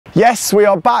Yes, we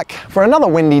are back for another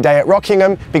windy day at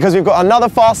Rockingham because we've got another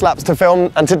fast laps to film,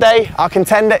 and today our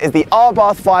contender is the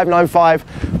Abarth 595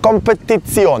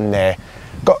 Competizione.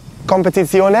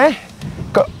 Competizione?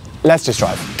 Let's just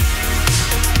drive.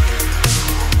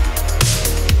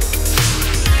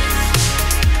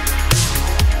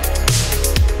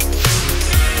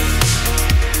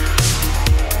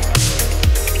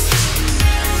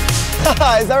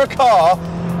 Is there a car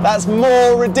that's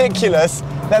more ridiculous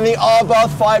than the Abarth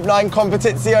 5.9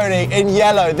 Competizione in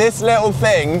yellow? This little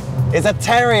thing is a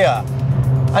terrier.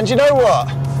 And you know what?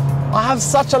 I have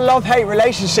such a love-hate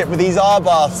relationship with these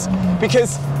Abarths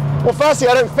because, well, firstly,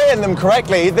 I don't fit in them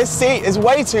correctly. This seat is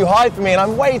way too high for me and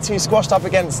I'm way too squashed up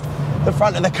against the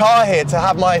front of the car here to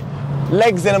have my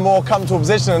legs in a more comfortable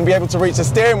position and be able to reach the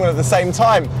steering wheel at the same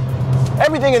time.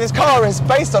 Everything in this car is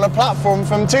based on a platform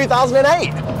from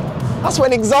 2008. That's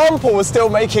when Example was still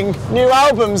making new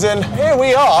albums, and here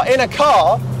we are in a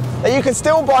car that you can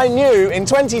still buy new in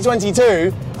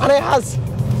 2022, and it has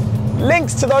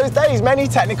links to those days, many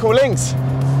technical links.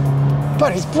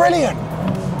 But it's brilliant.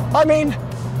 I mean,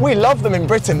 we love them in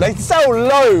Britain. They sell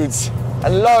loads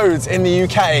and loads in the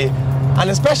UK, and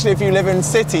especially if you live in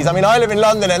cities. I mean, I live in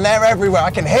London and they're everywhere.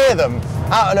 I can hear them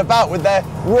out and about with their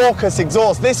raucous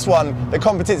exhaust. This one, the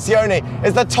Competizione,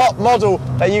 is the top model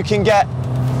that you can get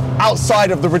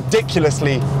outside of the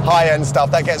ridiculously high-end stuff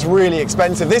that gets really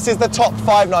expensive. This is the top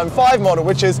 595 model,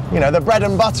 which is, you know, the bread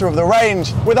and butter of the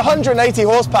range. With 180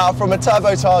 horsepower from a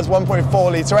turbocharged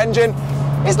 1.4 litre engine,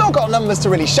 it's not got numbers to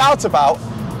really shout about,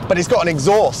 but it's got an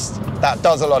exhaust that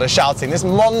does a lot of shouting. This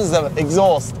Monza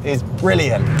exhaust is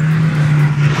brilliant.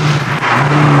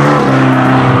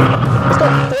 It's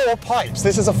got 4 pipes.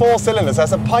 This is a 4-cylinder, so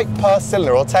it's a pipe per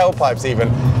cylinder, or tailpipes even.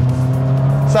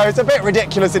 So it's a bit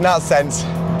ridiculous in that sense.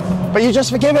 But you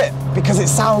just forgive it because it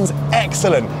sounds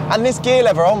excellent. And this gear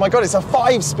lever, oh my God, it's a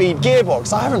 5-speed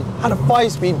gearbox. I haven't had a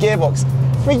 5-speed gearbox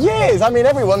for years. I mean,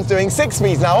 everyone's doing 6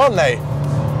 speeds now, aren't they?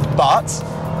 But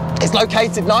it's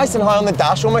located nice and high on the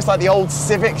dash, almost like the old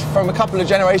Civic from a couple of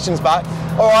generations back.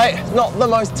 All right, not the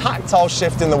most tactile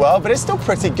shift in the world, but it's still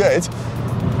pretty good.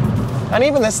 And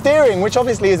even the steering, which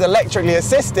obviously is electrically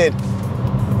assisted,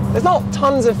 there's not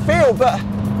tons of feel, but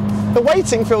the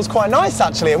weighting feels quite nice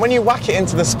actually, and when you whack it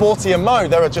into the sportier mode,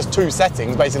 there are just 2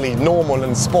 settings, basically normal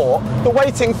and sport. The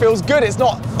weighting feels good, it's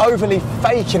not overly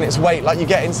fake in its weight like you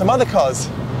get in some other cars.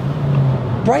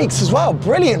 Brakes as well,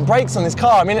 brilliant brakes on this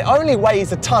car. I mean, it only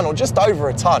weighs a ton, or just over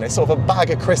a ton. It's sort of a bag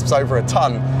of crisps over a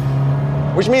ton,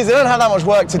 which means they don't have that much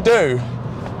work to do.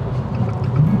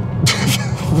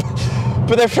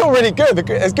 But they feel really good.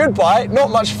 It's good bite, not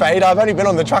much fade. I've only been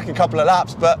on the track a couple of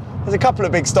laps, but there's a couple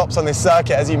of big stops on this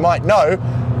circuit, as you might know.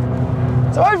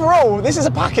 So overall, this is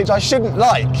a package I shouldn't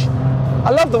like.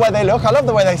 I love the way they look, I love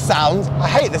the way they sound. I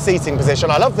hate the seating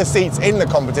position. I love the seats in the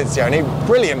Competizione,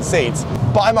 brilliant seats,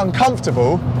 but I'm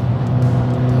uncomfortable.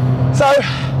 So,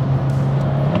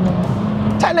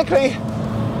 technically,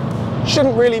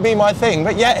 shouldn't really be my thing,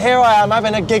 but yet here I am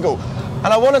having a giggle.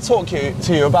 And I want to talk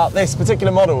to you about this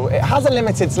particular model. It has a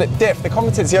limited slip diff. The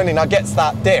Competizione now gets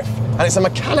that diff, and it's a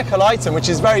mechanical item, which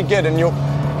is very good. And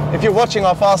if you're watching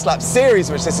our Fast Lap series,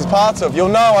 which this is part of, you'll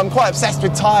know I'm quite obsessed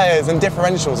with tyres and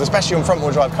differentials, especially on front-wheel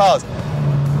drive cars.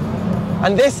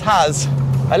 And this has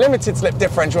a limited slip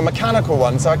differential, a mechanical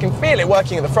one, so I can feel it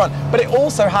working at the front. But it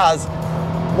also has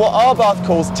what Abarth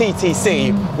calls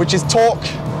TTC, which is torque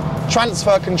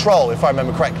transfer control, if I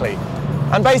remember correctly.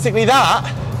 And basically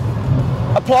that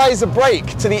applies a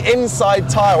brake to the inside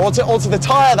tyre, or to the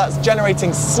tyre that's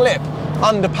generating slip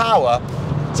under power.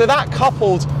 So that,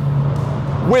 coupled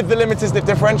with the limited slip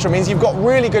differential, means you've got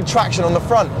really good traction on the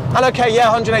front. And okay,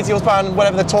 yeah, 180 horsepower and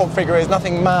whatever the torque figure is,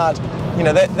 nothing mad. You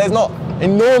know, there's not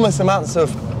enormous amounts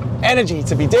of energy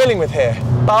to be dealing with here.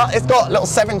 But it's got little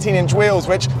 17-inch wheels,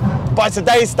 which by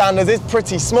today's standards is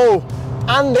pretty small.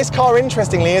 And this car,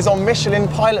 interestingly, is on Michelin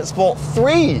Pilot Sport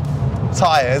 3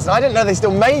 tyres, and I didn't know they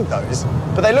still made those,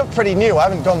 but they look pretty new. I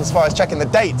haven't gone as far as checking the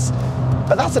dates,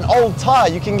 but that's an old tyre.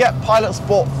 You can get Pilot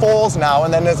Sport 4s now,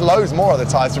 and then there's loads more other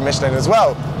tyres from Michelin as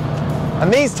well.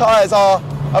 And these tyres are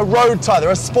a road tyre,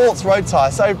 they're a sports road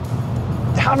tyre, so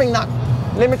having that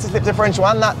limited slip differential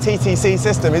and that TTC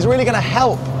system is really going to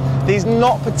help these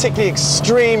not particularly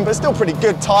extreme, but still pretty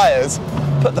good tyres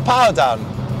put the power down.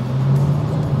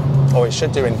 Or it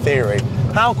should do in theory.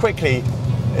 How quickly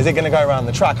is it going to go around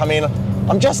the track? I mean,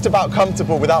 I'm just about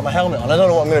comfortable without my helmet on. I don't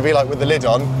know what I'm going to be like with the lid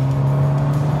on.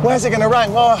 Where's it going to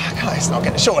rank? Well, it's not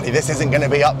going to, surely this isn't going to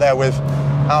be up there with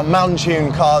our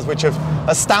Mountune cars, which have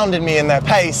astounded me in their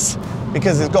pace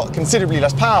because it's got considerably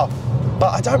less power.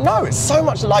 But I don't know, it's so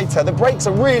much lighter. The brakes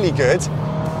are really good.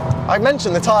 I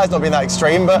mentioned the tyres not being that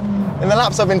extreme, but in the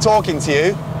laps I've been talking to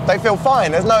you, they feel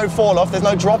fine. There's no fall off, there's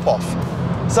no drop off.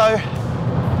 So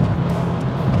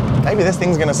maybe this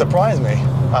thing's gonna surprise me.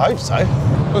 I hope so.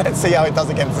 Let's see how it does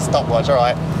against the stopwatch. All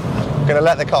right, I'm gonna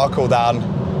let the car cool down.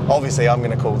 Obviously, I'm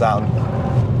gonna cool down.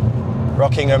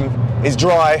 Rockingham is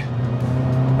dry.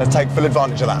 Let's take full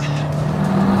advantage of that.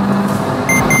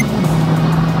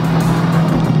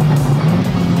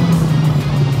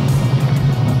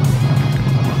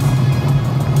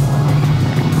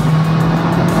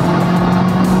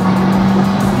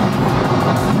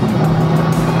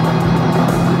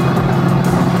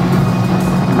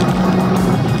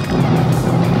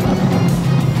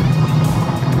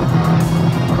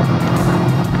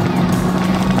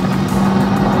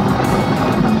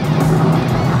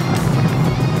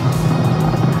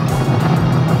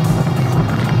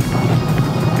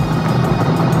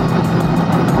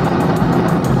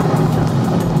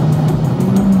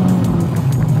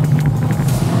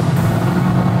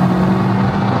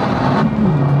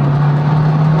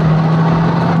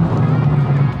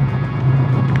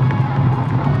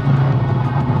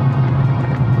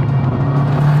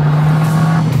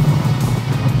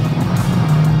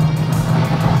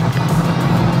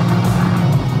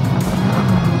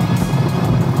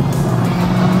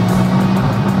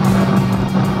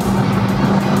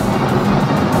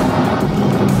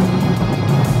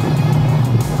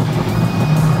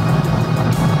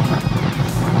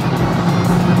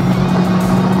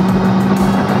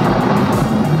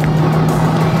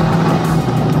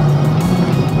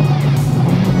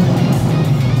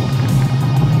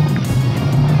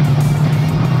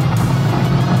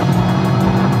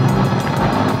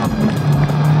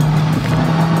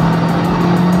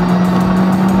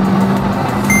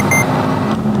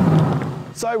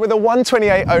 So with a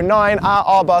 1:28.09,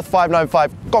 our Abarth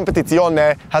 595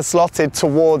 Competizione has slotted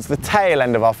towards the tail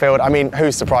end of our field. I mean,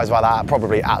 who's surprised by that?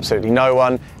 Probably absolutely no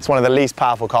one. It's one of the least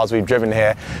powerful cars we've driven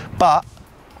here, but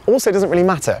also doesn't really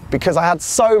matter because I had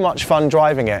so much fun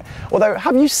driving it. Although,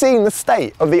 have you seen the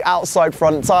state of the outside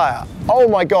front tyre? Oh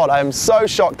my God, I am so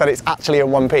shocked that it's actually in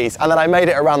one piece and that I made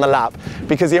it around the lap,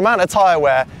 because the amount of tyre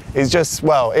wear is just,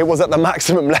 well, it was at the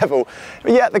maximum level.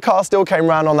 But yet the car still came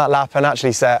round on that lap and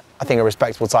actually set, I think, a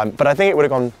respectable time. But I think it would have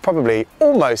gone probably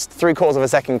almost 3/4 of a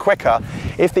second quicker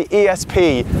if the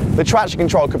ESP, the traction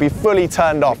control, could be fully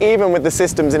turned off. Even with the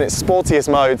systems in its sportiest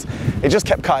modes, it just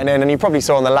kept cutting in, and you probably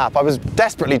saw on the lap, I was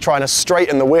desperately trying to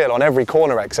straighten the wheel on every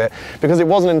corner exit, because it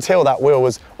wasn't until that wheel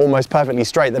was almost perfectly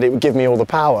straight that it would give me all the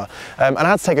power. And I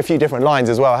had to take a few different lines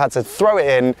as well. I had to throw it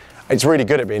in. It's really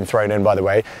good at being thrown in, by the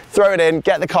way. Throw it in,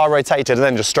 get the car rotated, and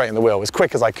then just straighten the wheel as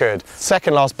quick as I could.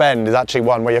 Second last bend is actually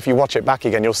one where if you watch it back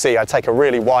again, you'll see I take a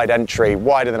really wide entry,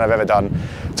 wider than I've ever done,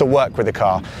 to work with the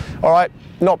car. All right,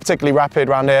 not particularly rapid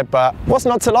around here, but what's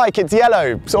not to like? It's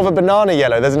yellow, sort of a banana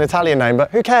yellow. There's an Italian name,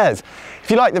 but who cares?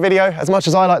 If you like the video as much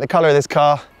as I like the color of this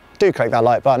car, do click that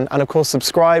like button, and of course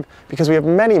subscribe, because we have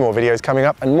many more videos coming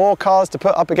up and more cars to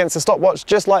put up against the stopwatch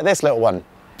just like this little one.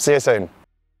 See you soon.